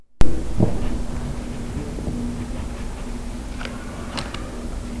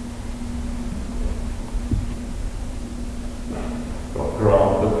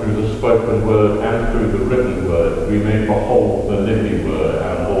the Word and through the written Word, we may behold the living Word,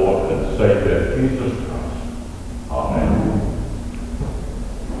 our Lord and Saviour, Jesus Christ. Amen.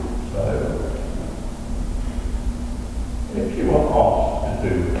 So, if you are asked to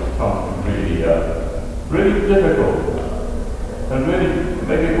do something really difficult and really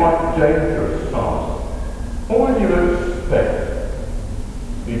maybe quite dangerous task, what would you expect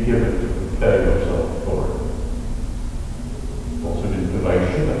to be given to prepare yourself for it? Lots of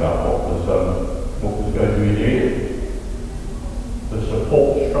information about what was going to be needed, the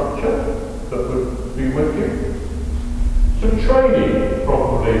support structure that would be with you, some training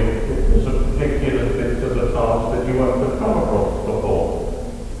probably if there's a particular bit of the task that you won't have come across before,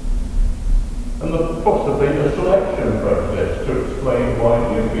 and possibly a selection process to explain why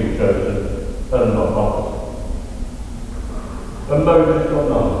you've been chosen and not others. And Moses got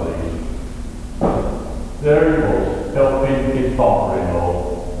none of these. There he was, helping his father-in-law,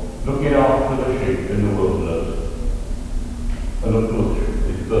 looking after the sheep in the wilderness, and a bush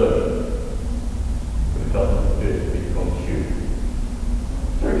is burning, but it doesn't appear to be consumed.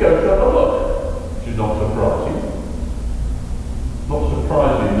 So he goes to have a look, which is not surprising. Not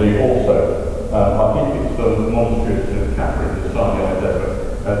surprisingly also, I think it's the monastery of Catherine, the Sinai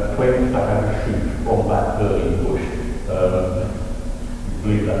Desert, claims to have a shoot from that burning bush. You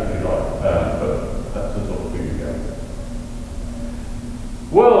believe that if you like, but that's the sort of thing you get.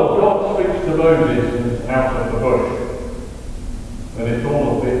 Well, God speaks to Moses out of the bush, and it's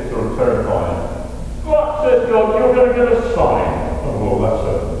all a bit sort of terrifying. What, says God, you're going to get a sign. Oh, well,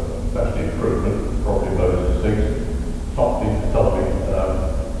 that's an improvement, probably Moses thinks. Something to tell me that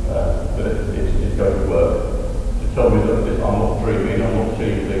it's going to work. To tell me that I'm not dreaming, I'm not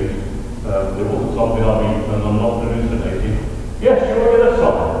seeing things. There wasn't something I've eaten and I'm not hallucinating. Yes, you will get a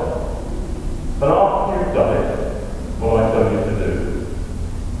sign. But after you've done it, what I tell you to do,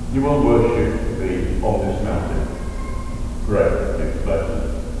 you will worship me on this mountain. Great, big blessing.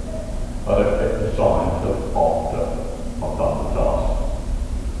 I don't get the sign until after I've done the task.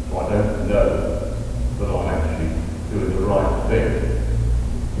 So I don't know that I'm actually doing the right thing,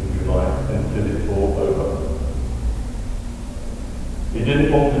 if you like, until it's all over. He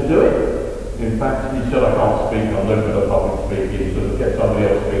didn't want to do it. In fact, he said, I can't speak, I'm no good at public speaking, so get somebody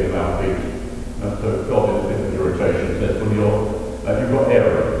else to be the mouthpiece. And so God, in a bit of irritation, says, well, you've got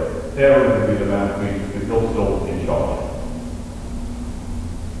Aaron. Aaron will be the mouthpiece, but you're still in charge.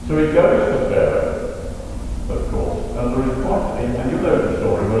 So he goes to Pharaoh, of course, and there is quite, and you know the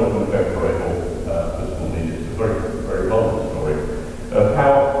story, we're not going to go through it all this morning, it's a very, very long story, of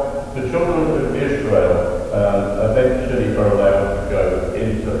how the children of Israel eventually are allowed to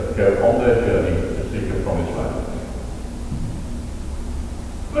go on their journey to seek a promised land.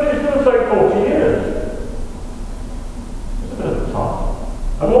 But it's going to take 40 years. It's a bit of time.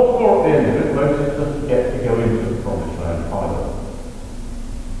 And what's more, at the end of it, Moses doesn't get to go into the promised land either.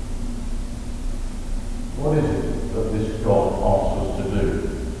 What is it that this God asks us to do?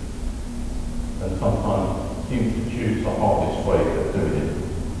 And sometimes seems to choose the hardest way of doing it.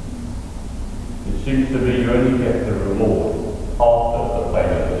 It seems to be you only get the reward after the pain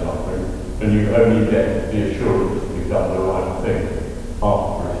of the suffering, and you only get the assurance that you've done the right thing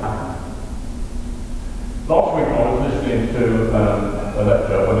after it's happened. Last week I was listening to a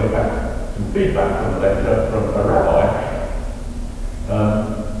lecture, well in fact some feedback from a lecture from a rabbi,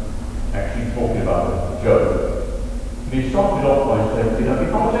 actually talking about Job. And he started off by saying, if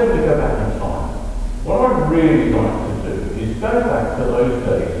I was able to go back in time, what I'd really like to do is go back to those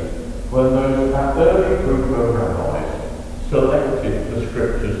days when that early group of rabbis selected the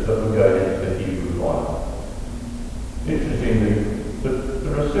scriptures that were going into the Hebrew Bible. Interestingly,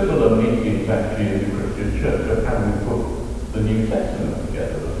 there are similar meetings actually in the Christian church of how we put the New Testament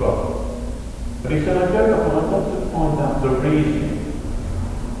together as well. But he said, I go back and I've got to find out the reason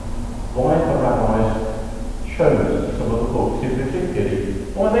why the rabbis chose some of the books, in particular,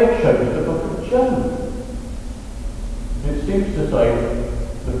 why they chose the book of Job. It seems to say,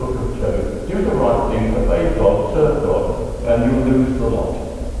 the book of Job, do the right thing, obey God, serve God, and you'll lose the lot.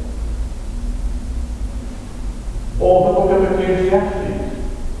 Or the book of Ecclesiastes,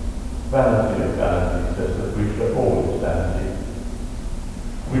 vanity of vanity, says that we should always vanity.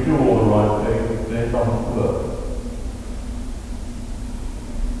 We do all the right thing, then it doesn't work.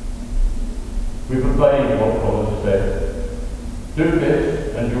 We've obeyed what God has said. Do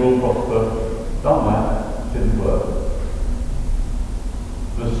this and you will prosper. Done that, didn't work.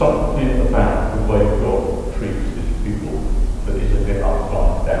 There's something about the way God treats his people that is a bit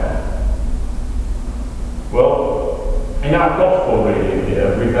upside down. Well, in our gospel reading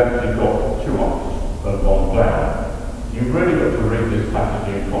here, we've actually got 2 ups and 1 down. You've really got to read this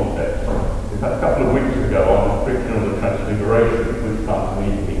passage in context. In fact, a couple of weeks ago I was preaching on the Transfiguration, which comes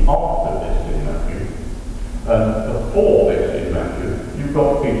immediately after this in Matthew. And before this in Matthew, you've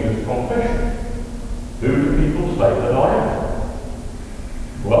got Peter's confession. Who do people say that I am?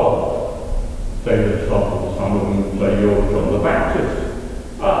 Well, say that some of them say you're John the Baptist.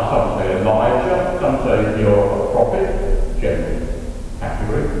 Some say Elijah, some say you're a prophet, general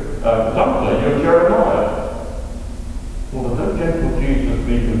category. Some say you're Jeremiah. Well, the gentle Jesus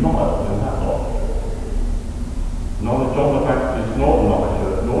leave Miles in that lot. Neither John the Baptist, nor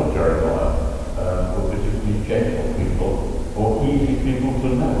Elijah, nor Jeremiah were particularly gentle people, or easy people to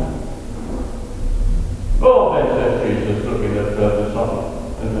know. Well, then says Jesus, looking at the Son,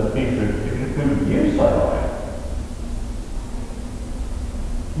 and Peter, who do you say I am?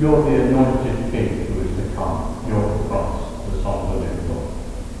 You're the anointed King who is to come. You're the Christ, the Son of the living God.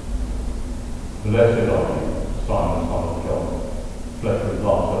 Blessed are you, Simon, son of John. Flesh and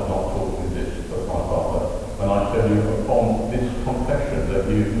blood have not taught you this, but my Father. And I tell you, upon this confession that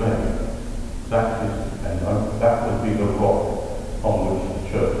you've made, that will be the rock on which the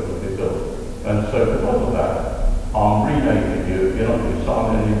church will be built. And so because of that, I'm renaming you. You're not your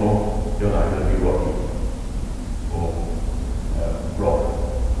Simon anymore. You're now going to be Rocky, or Rock,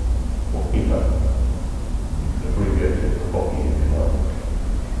 or Peter. Abbreviated for Rocky, if you like.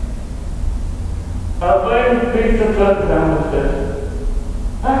 Then Peter turned around and said,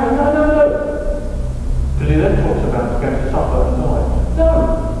 no. Because he then talks about going to suffer and die. No,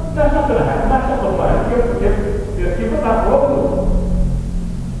 that's not going to happen. That's not the plan. You've got that wrong.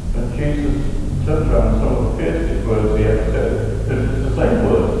 And Jesus turns around and some of the fiercest words he ever said, because it's the same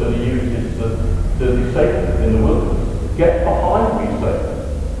words that he uses to the Satan in the wilderness. Get behind me, Satan.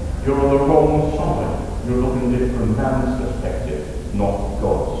 You're on the wrong side. You're looking at it from man's perspective, not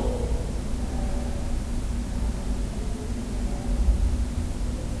God's.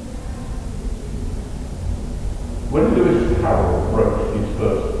 When Lewis Carroll wrote his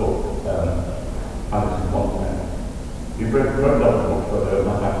first book, Alice in Wonderland, he wrote other books, but they were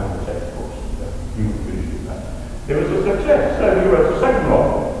mathematical textbooks. You would finish with that. It was a success. So he wrote the second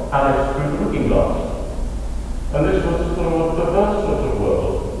one, Alice Through the Looking Glass. And this was sort of a perverse sort of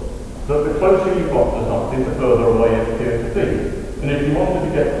world, that the closer you got to something, the further away it appeared to be. And if you wanted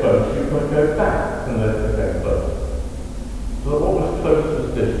to get close, you've got to go back and then to get close. So that what was close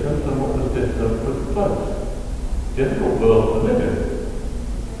was distant, and what was distant was close. Difficult world to live in.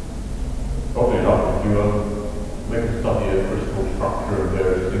 Probably enough, if you make a study of crystal structure and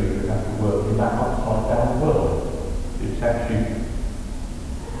various things, you have to work in that upside down world. It's actually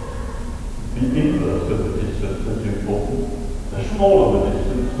the inverse of the distance that's important. The smaller the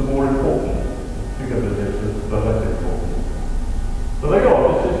distance, the more important. The bigger the distance, the less important. So there you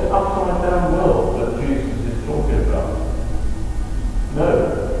are, this is the upside down world that Jesus is talking about. No.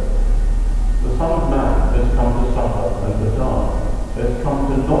 The Son of Man has come to suffer and to die. Has come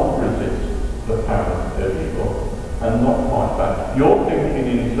to not resist the powers of evil and not fight back. You're thinking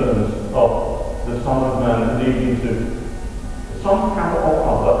in terms of the Son of Man leading to somehow or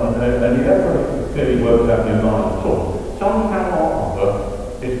other, and you never clearly works out in your mind at all, somehow or other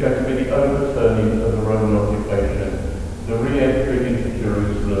it's going to be the overturning of the Roman occupation, the re-entry into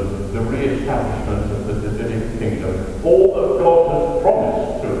Jerusalem, the re-establishment of the Davidic kingdom, all that God has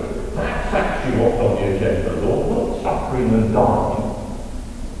promised to us. That's actually what's on the agenda, Lord, not suffering and dying.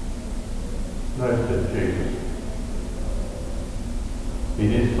 No, said Jesus.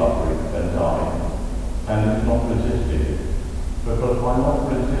 It is suffering and dying, and it's not resisted. Because by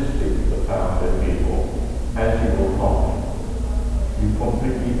not resisting the power of evil, as you will find, you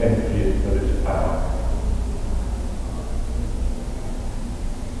completely empty it of its power.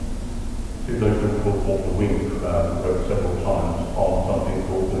 Theologian called Walter Wink wrote several times on something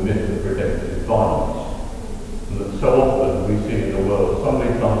called the myth of redemptive violence. And that so often we see in the world,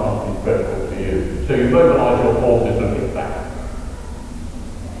 somebody's done something dreadful to you, so you mobilise your forces and hit back.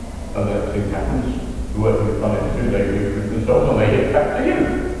 And then the thing happens, whoever you've done it to, they recruit themselves and they hit back to you.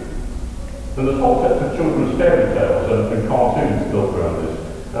 And there's whole sets of children's fairy tales and cartoons built around this.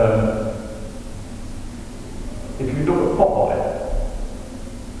 If you look at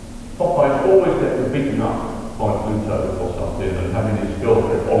Popeye's always getting beaten up by Pluto or something and having his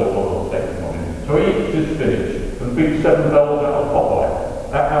girlfriend olive oil taken on him. So he eats his spinach and beats 7 bells out of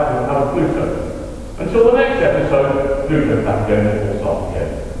Popeye, out of Pluto. Until the next episode, Pluto's back again and it will start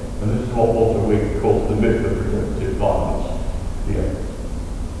again. And this is what Walter Wink calls the myth of redemptive violence.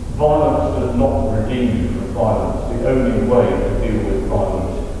 Violence does not redeem you from violence. The only way to deal with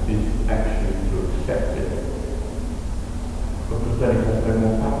violence is actually to accept it. Because then it will bring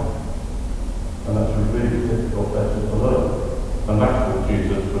more power. And that's a really difficult lesson to learn. And that's what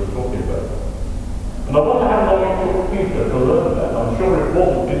Jesus was talking about.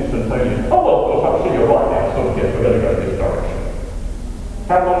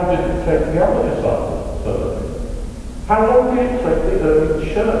 take the other disciples to learn it? How long did it take the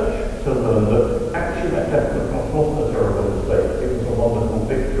early church to learn that actually that death of the cross wasn't a terrible mistake? It was a wonderful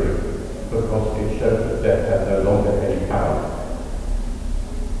victory because it showed that death had no longer any power.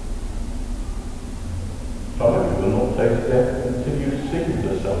 Some of you will not taste death until you see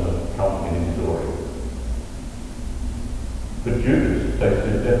the Son come in his glory. But Judas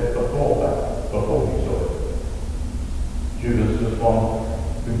tasted death before that, before he saw it. Judas was one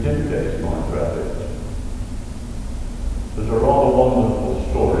who didn't get his mind around it. There's a rather wonderful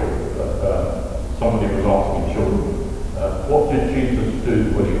story that somebody was asking children, what did Jesus do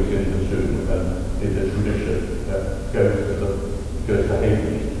when he was in the tomb? And in the tradition, goes to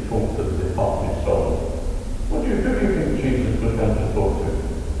Hades to talk to the departed soul. What do you think Jesus was going to talk to?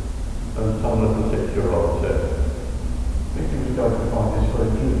 And some of the 6-year-old said, I think he was going to find his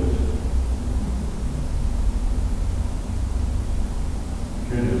friend Judas.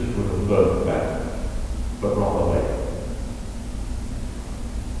 Judas would have learned that, but rather late.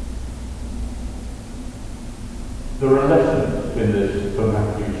 There are lessons in this for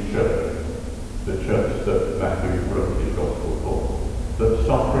Matthew's church, the church that Matthew wrote his gospel for, that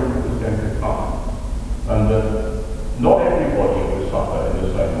suffering was going to come. And that not everybody would suffer in the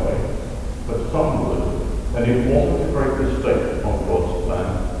same way, but some would, and it wasn't a great mistake on God's plan.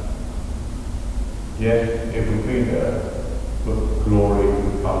 Yes, it would be there, but glory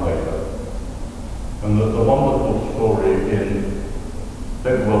would come later. And that the wonderful story in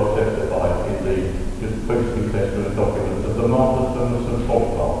very well testified in the post-New Testament documents of the martyrdom of St.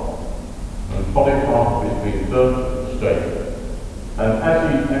 Polycarp. And Polycarp is being burnt at the stake. And as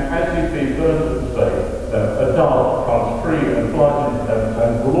he's being burnt at the stake, a dove comes free and flies into heaven,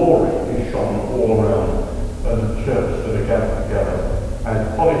 and glory is shone all around, and the church that are gathered together. As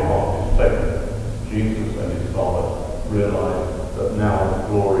Polycarp is taken, Jesus and his Father realize that now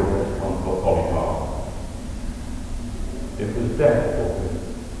glory has come for Polycarp. It was death for him.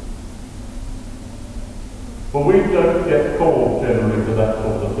 But we don't get called generally to that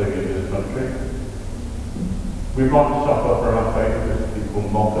sort of thing in this country. We might suffer for our faith because people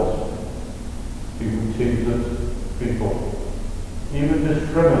mock us, people tease us, people even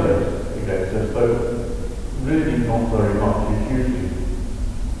discriminate against us, though really not very much is usually.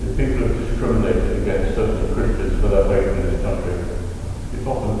 If people have discriminated against certain Christians for their faith in this country, it's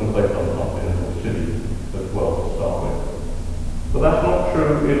often because they've done something in the city as well to start with. But that's not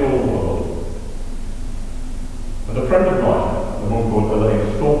true in all the world. And a friend of mine, a woman called Elaine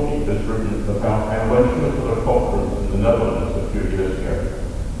Storky, has written about how when she was at a conference in the Netherlands a few years ago,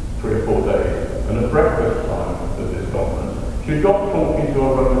 3 or 4 days, and at breakfast time at this conference, she got talking to a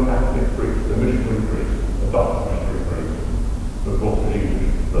Roman Catholic priest, a missionary priest, a Dutch missionary priest. Of course, his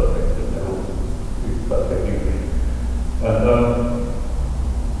English was perfect, and they're all perfect English. And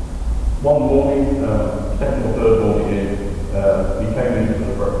one morning, second or third morning in, he came into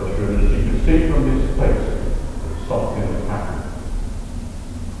the breakfast room, and she could see from his face that something had happened.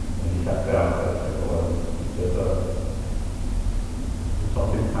 And he sat down and said,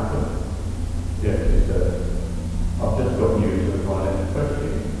 something happened. Yes, he said, I've just got news of my next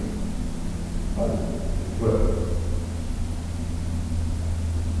question.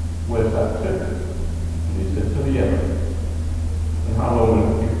 Where's that to? And he said, to the end. And how long will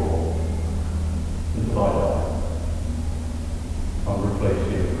it be for? Until I die. I'm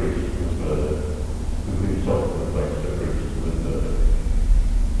replacing a priest who was murdered, who himself replaced a priest who was murdered.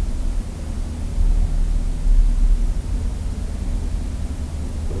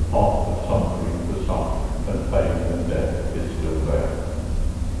 The path of suffering for some and pain and death is still there.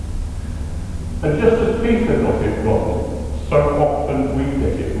 And just as Peter got it wrong, so often we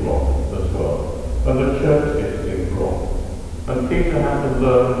get it wrong as well. And the church gets things wrong. And Peter had to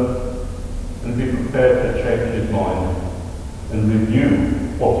learn and be prepared to change his mind and review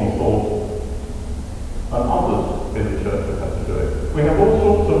what he thought. And others in the church have had to do it. We have all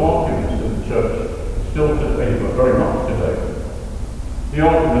sorts of arguments in the church still today, but very much today. The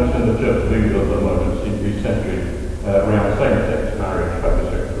arguments in the Church of England at the moment seem to be centering around same-sex marriage,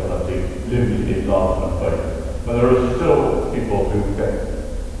 homosexuality, living in love and faith. And there are still people who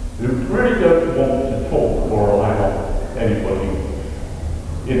really don't want to talk or allow anybody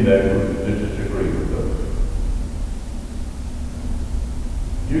in their group to disagree with them.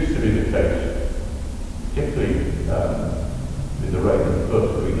 It used to be the case, particularly in the reign of the first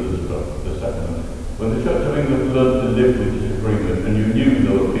Queen Elizabeth II, when the Church of England learned to live with disagreement, and you knew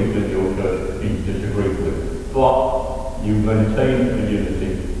there were people in your church that you disagreed with, but you maintained the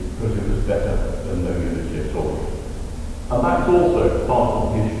unity because it was better than no unity at all. And that's also part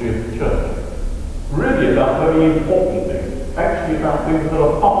of the history of the church. Really about very important things. actually about things that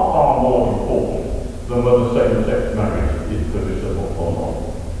are far, far more important than whether same-sex marriage is permissible or not.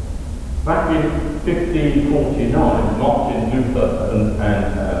 Back in 1549, Martin Luther and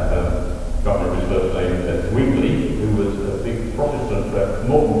can't remember his first name, Zwingli, who was a big Protestant, much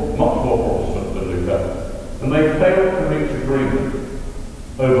more Protestant than Luther, and they failed to reach agreement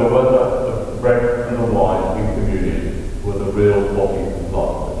over whether the bread and the wine in communion were the real body and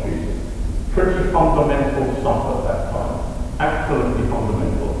blood of Jesus. Pretty fundamental stuff at that time. Absolutely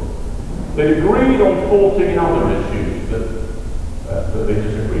fundamental. They agreed on 14 other issues that they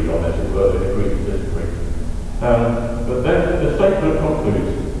disagreed on, as it were. They agreed to disagree. But then the statement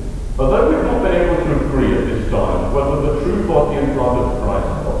concludes, although we've not been able to agree at this time whether the true body and blood of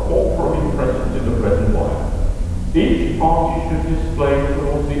Christ are corporally present in the bread and wine, each party should display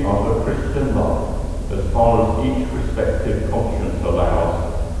towards the other Christian love as far as each respective conscience allows,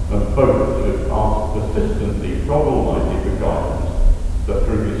 and both should ask persistently God Almighty for guidance, that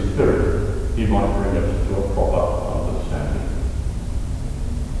through His Spirit He might bring us to a proper understanding.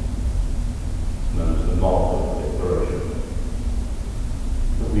 Known as the Martyr Declaration.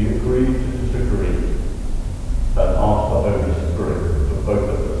 That we agree to disagree and ask the Holy Spirit for both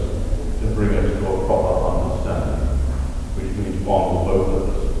of us to bring us to a proper understanding, which means one or both of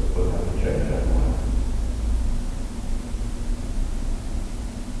us will have to change our mind.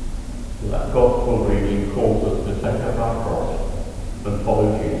 So that gospel reading calls us to take up our cross and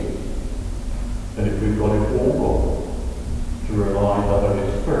follow Jesus. And if we've got it all wrong, to rely on the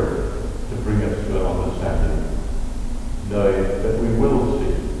Holy Spirit to bring us to an understanding, knowing that we will